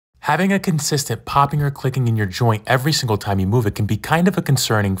Having a consistent popping or clicking in your joint every single time you move it can be kind of a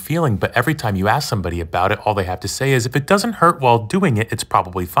concerning feeling, but every time you ask somebody about it, all they have to say is if it doesn't hurt while doing it, it's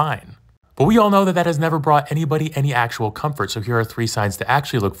probably fine. But we all know that has never brought anybody any actual comfort, so here are 3 signs to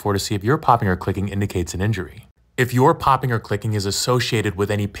actually look for to see if your popping or clicking indicates an injury. If your popping or clicking is associated with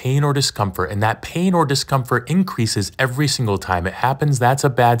any pain or discomfort, and that pain or discomfort increases every single time it happens, that's a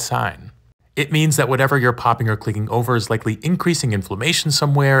bad sign. It means that whatever you're popping or clicking over is likely increasing inflammation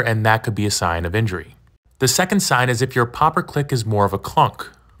somewhere, and that could be a sign of injury. The second sign is if your pop or click is more of a clunk.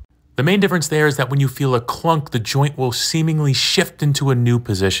 The main difference there is that when you feel a clunk, the joint will seemingly shift into a new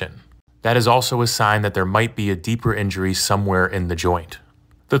position. That is also a sign that there might be a deeper injury somewhere in the joint.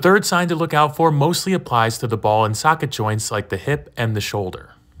 The third sign to look out for mostly applies to the ball and socket joints like the hip and the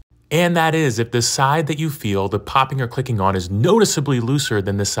shoulder. And that is if the side that you feel the popping or clicking on is noticeably looser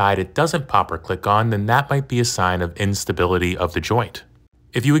than the side it doesn't pop or click on, then that might be a sign of instability of the joint.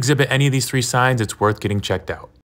 If you exhibit any of these 3 signs, it's worth getting checked out.